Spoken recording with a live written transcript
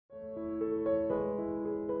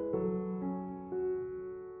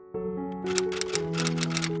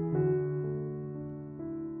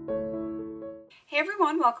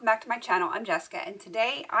everyone, welcome back to my channel. I'm Jessica, and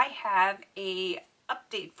today I have a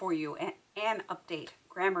update for you, an update,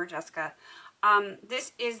 grammar Jessica.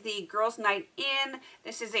 This is the Girls Night In.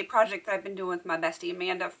 This is a project that I've been doing with my bestie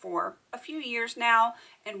Amanda for a few years now,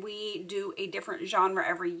 and we do a different genre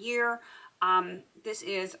every year. This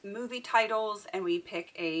is movie titles, and we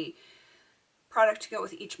pick a product to go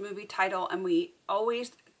with each movie title, and we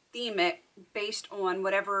always theme it based on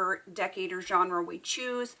whatever decade or genre we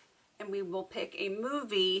choose. And we will pick a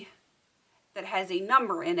movie that has a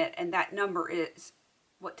number in it, and that number is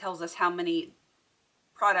what tells us how many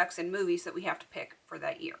products and movies that we have to pick for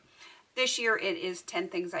that year. This year it is 10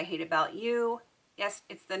 Things I Hate About You. Yes,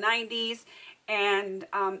 it's the 90s, and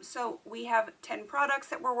so we have 10 products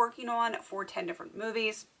that we're working on for 10 different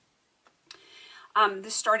movies.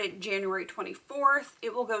 This started January 24th.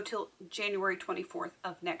 It will go till January 24th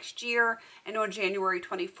of next year. And on January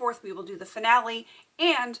 24th, we will do the finale,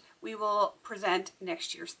 and we will present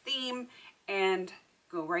next year's theme and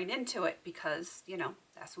go right into it because, you know,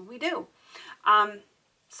 that's what we do.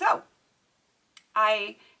 So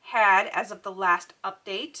I had, as of the last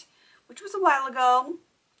update, which was a while ago,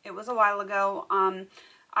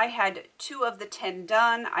 I had 2 of the 10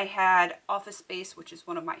 done. I had Office Space, which is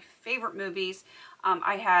one of my favorite movies.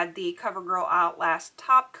 I had the CoverGirl Outlast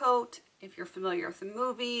top coat, if you're familiar with the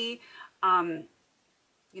movie.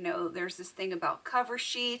 You know, there's this thing about cover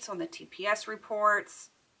sheets on the TPS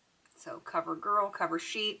reports. So CoverGirl, cover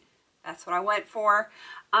sheet, that's what I went for.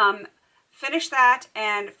 Finished that,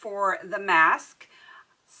 and for the mask,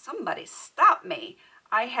 somebody stop me.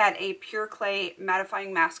 I had a Pure Clay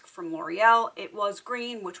mattifying mask from L'Oreal. It was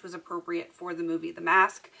green, which was appropriate for the movie The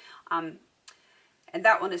Mask. And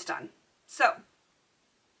that one is done. So,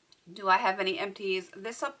 do I have any empties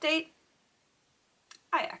this update?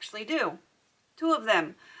 I actually do. 2 of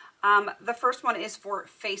them. The first one is for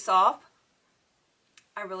Face Off.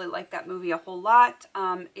 I really like that movie a whole lot.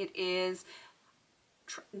 It is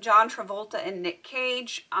John Travolta and Nick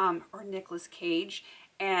Cage, or Nicolas Cage.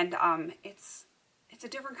 And it's a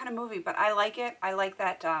different kind of movie, but I like it. I like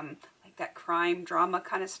that crime drama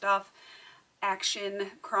kind of stuff, action,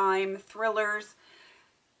 crime, thrillers.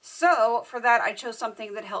 So for that, I chose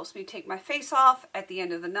something that helps me take my face off at the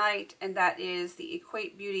end of the night, and that is the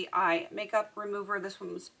Equate Beauty Eye Makeup Remover. This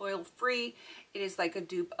one was oil-free. It is like a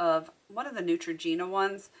dupe of one of the Neutrogena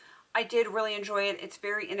ones. I did really enjoy it. It's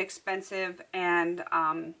very inexpensive, and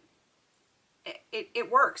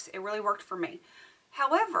it works. It really worked for me.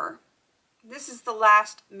 However, this is the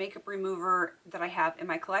last makeup remover that I have in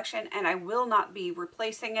my collection, and I will not be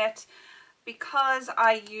replacing it because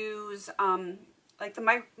I use like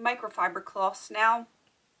the microfiber cloths now,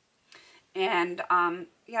 and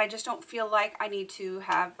yeah, I just don't feel like I need to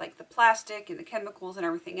have like the plastic and the chemicals and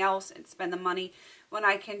everything else and spend the money when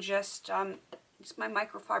I can just use my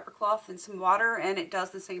microfiber cloth and some water, and it does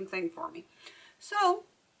the same thing for me. So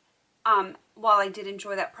while I did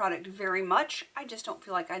enjoy that product very much, I just don't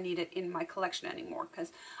feel like I need it in my collection anymore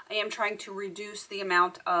because I am trying to reduce the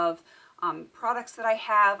amount of products that I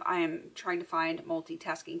have. I am trying to find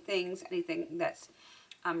multitasking things, anything that's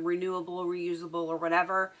renewable, reusable, or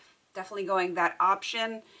whatever. Definitely going that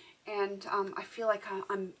option. And I feel like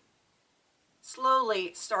I'm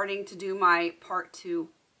slowly starting to do my part to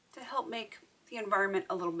help make the environment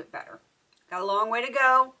a little bit better. Got a long way to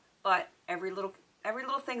go, but every little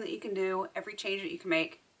thing that you can do, every change that you can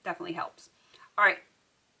make definitely helps. All right,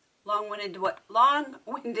 long-winded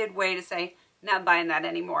way to say not buying that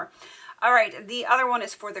anymore. All right, the other one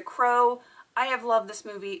is for The Crow. I have loved this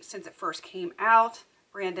movie since it first came out.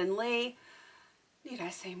 Brandon Lee, need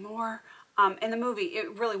I say more? In the movie,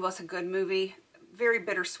 it really was a good movie, very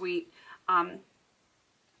bittersweet.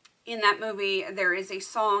 In that movie, there is a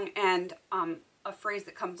song and a phrase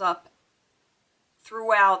that comes up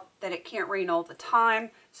throughout that it can't rain all the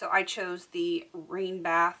time. So I chose the Rain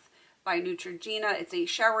Bath by Neutrogena. It's a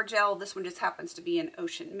shower gel. This one just happens to be an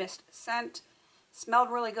ocean mist scent.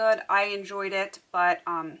 Smelled really good. I enjoyed it, but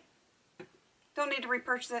don't need to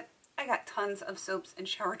repurchase it. I got tons of soaps and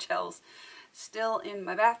shower gels still in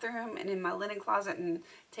my bathroom and in my linen closet and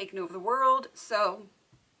taking over the world. So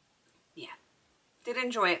yeah, did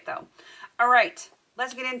enjoy it though. All right,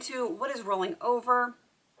 let's get into what is rolling over.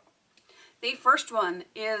 The first one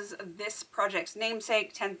is this project's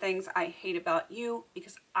namesake, 10 Things I Hate About You,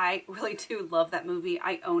 because I really do love that movie.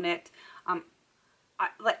 I own it.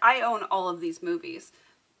 I own all of these movies.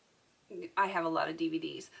 I have a lot of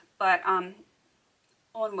DVDs, but on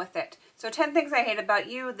with it. So 10 Things I Hate About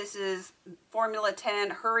You. This is Formula 10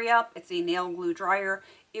 Hurry Up. It's a nail glue dryer.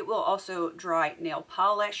 It will also dry nail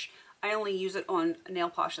polish. I only use it on nail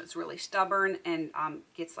polish that's really stubborn and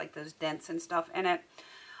gets like those dents and stuff in it.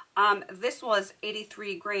 This was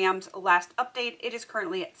 83 grams last update. It is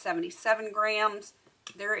currently at 77 grams.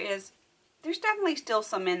 There's definitely still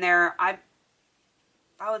some in there. I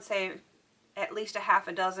would say at least a half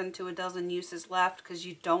a dozen to a dozen uses left because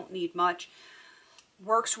you don't need much.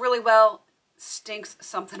 Works really well, stinks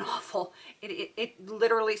something awful. It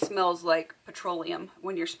literally smells like petroleum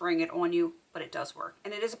when you're spraying it on you, but it does work.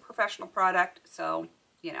 And it is a professional product, so,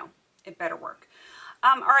 you know, it better work.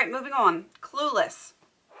 All right, moving on. Clueless.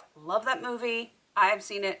 Love that movie. I've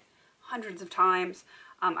seen it hundreds of times.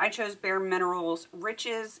 I chose Bare Minerals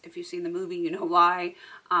Riches. If you've seen the movie, you know why.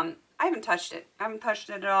 I haven't touched it. I haven't touched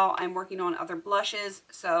it at all. I'm working on other blushes,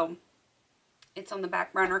 so it's on the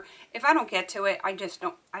back burner. If I don't get to it, I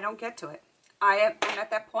don't get to it. I'm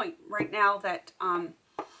at that point right now that I'm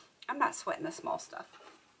not sweating the small stuff.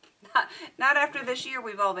 Not after this year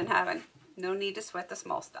we've all been having. No need to sweat the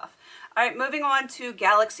small stuff. All right, moving on to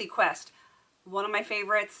Galaxy Quest. One of my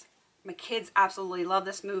favorites. My kids absolutely love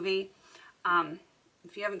this movie.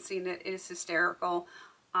 If you haven't seen it, it is hysterical.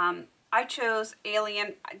 I chose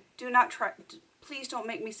Alien. Please don't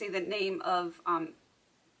make me say the name of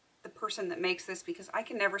the person that makes this because I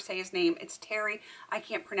can never say his name. It's Terry. I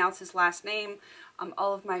can't pronounce his last name.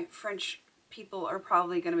 All of my French people are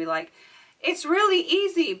probably going to be like, it's really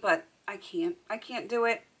easy, but I can't do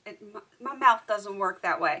it. My mouth doesn't work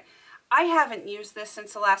that way. I haven't used this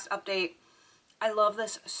since the last update. I love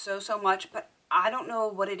this so much, but I don't know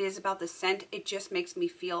what it is about the scent. It just makes me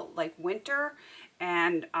feel like winter.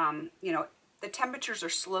 And, you know, the temperatures are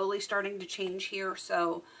slowly starting to change here.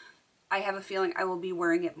 So I have a feeling I will be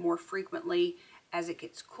wearing it more frequently as it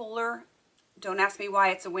gets cooler. Don't ask me why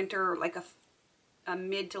it's a winter, like a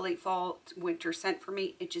mid to late fall winter scent for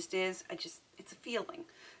me. It just is. It's a feeling.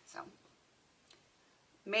 So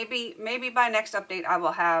maybe by next update I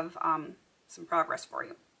will have some progress for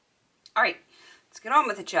you. All right, let's get on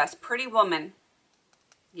with it, Jess. Pretty Woman.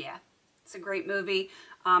 Yeah, it's a great movie.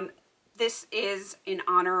 This is in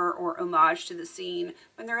honor or homage to the scene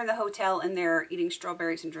when they're in the hotel and they're eating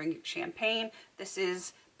strawberries and drinking champagne. This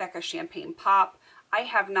is Becca's Champagne Pop. I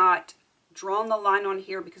have not drawn the line on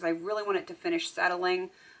here because I really want it to finish settling.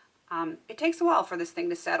 It takes a while for this thing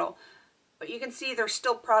to settle. But you can see there's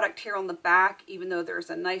still product here on the back, even though there's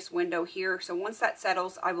a nice window here. So once that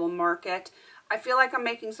settles, I will mark it. I feel like I'm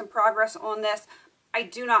making some progress on this. I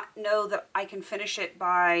do not know that I can finish it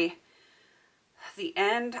by the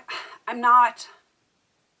end. I'm not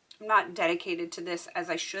dedicated to this as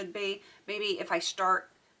I should be. Maybe if I start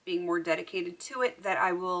being more dedicated to it, that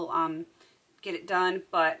I will get it done.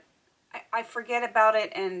 But I forget about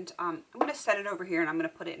it, and I'm going to set it over here, and I'm going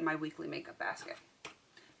to put it in my weekly makeup basket.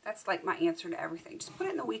 That's like my answer to everything. Just put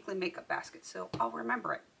it in the weekly makeup basket so I'll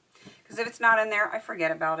remember it. Because if it's not in there, I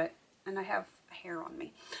forget about it. And I have hair on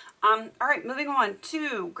me. All right, moving on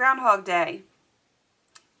to Groundhog Day.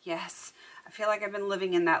 Yes, I feel like I've been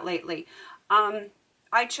living in that lately.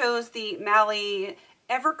 I chose the Mally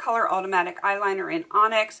Evercolor Automatic Eyeliner in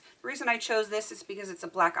Onyx. The reason I chose this is because it's a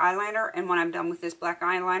black eyeliner, and when I'm done with this black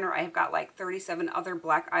eyeliner, I have got like 37 other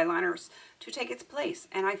black eyeliners to take its place.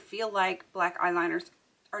 And I feel like black eyeliners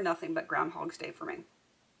are nothing but Groundhog's Day for me.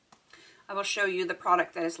 I will show you the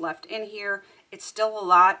product that is left in here. It's still a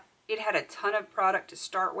lot. It had a ton of product to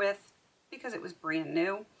start with because it was brand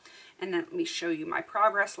new. And then let me show you my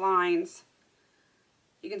progress lines.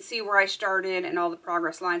 You can see where I started and all the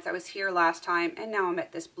progress lines. I was here last time and now I'm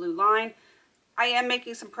at this blue line. I am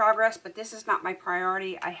making some progress, but this is not my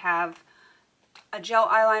priority. I have a gel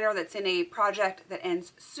eyeliner that's in a project that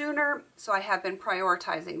ends sooner, so I have been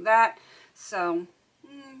prioritizing that. So,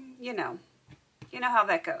 you know how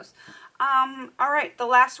that goes. All right, the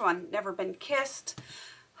last one, Never Been Kissed.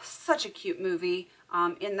 Such a cute movie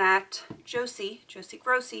in that Josie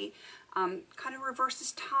Grossi kind of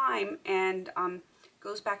reverses time and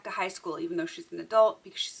goes back to high school even though she's an adult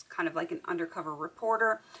because she's kind of like an undercover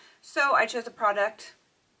reporter. So I chose a product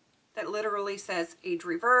that literally says age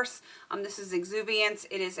reverse. This is Exuviance.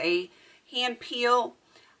 It is a hand peel.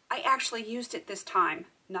 I actually used it this time.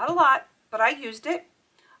 Not a lot, but I used it.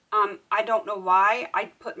 I don't know why. I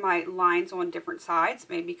put my lines on different sides,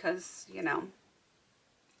 maybe because, you know,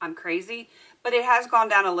 I'm crazy. But it has gone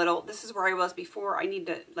down a little. This is where I was before. I need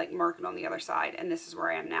to like mark it on the other side, and this is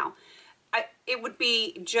where I am now. It would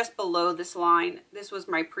be just below this line. This was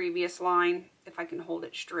my previous line, if I can hold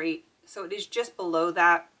it straight. So it is just below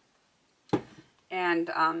that. And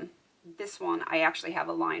this one, I actually have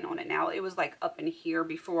a line on it now. It was like up in here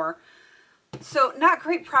before. So not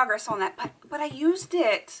great progress on that, but I used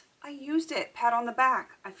it. I used it. Pat on the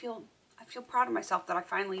back. I feel feel proud of myself that I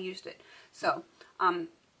finally used it. So,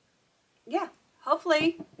 yeah,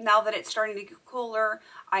 hopefully now that it's starting to get cooler,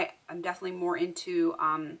 I'm definitely more into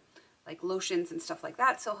like lotions and stuff like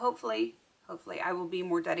that. So hopefully I will be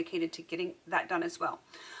more dedicated to getting that done as well.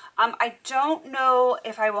 I don't know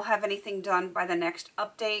if I will have anything done by the next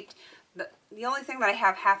update. The only thing that I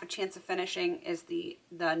have half a chance of finishing is the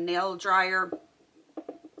nail dryer.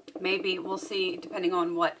 Maybe we'll see, depending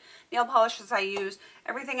on what nail polishes I use.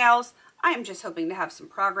 Everything else, I am just hoping to have some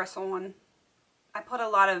progress on. I put a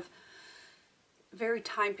lot of very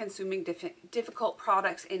time-consuming, difficult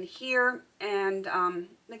products in here. And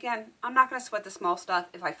again, I'm not going to sweat the small stuff.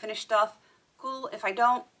 If I finish stuff, cool. If I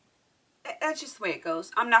don't, that's just the way it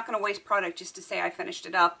goes. I'm not going to waste product just to say I finished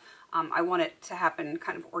it up. I want it to happen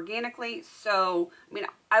kind of organically. So, I mean,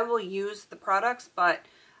 I will use the products, but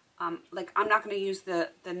like I'm not going to use the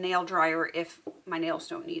nail dryer if my nails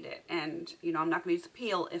don't need it. And, you know, I'm not going to use the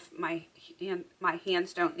peel if my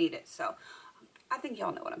hands don't need it. So, I think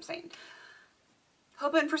y'all know what I'm saying.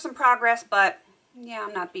 Hoping for some progress, but yeah,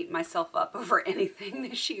 I'm not beating myself up over anything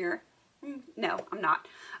this year. No, I'm not.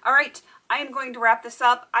 All right, I am going to wrap this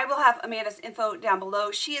up. I will have Amanda's info down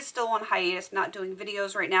below. She is still on hiatus, not doing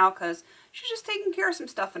videos right now because she's just taking care of some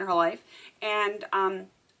stuff in her life. And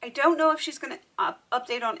I don't know if she's going to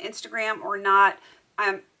update on Instagram or not.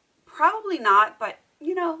 Probably not, but,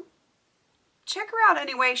 you know, check her out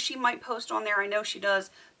anyway. She might post on there. I know she does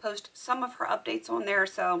post some of her updates on there,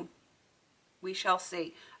 so we shall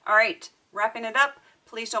see. All right, wrapping it up.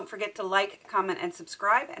 Please don't forget to like, comment, and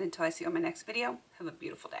subscribe. And until I see you on my next video, have a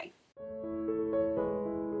beautiful day.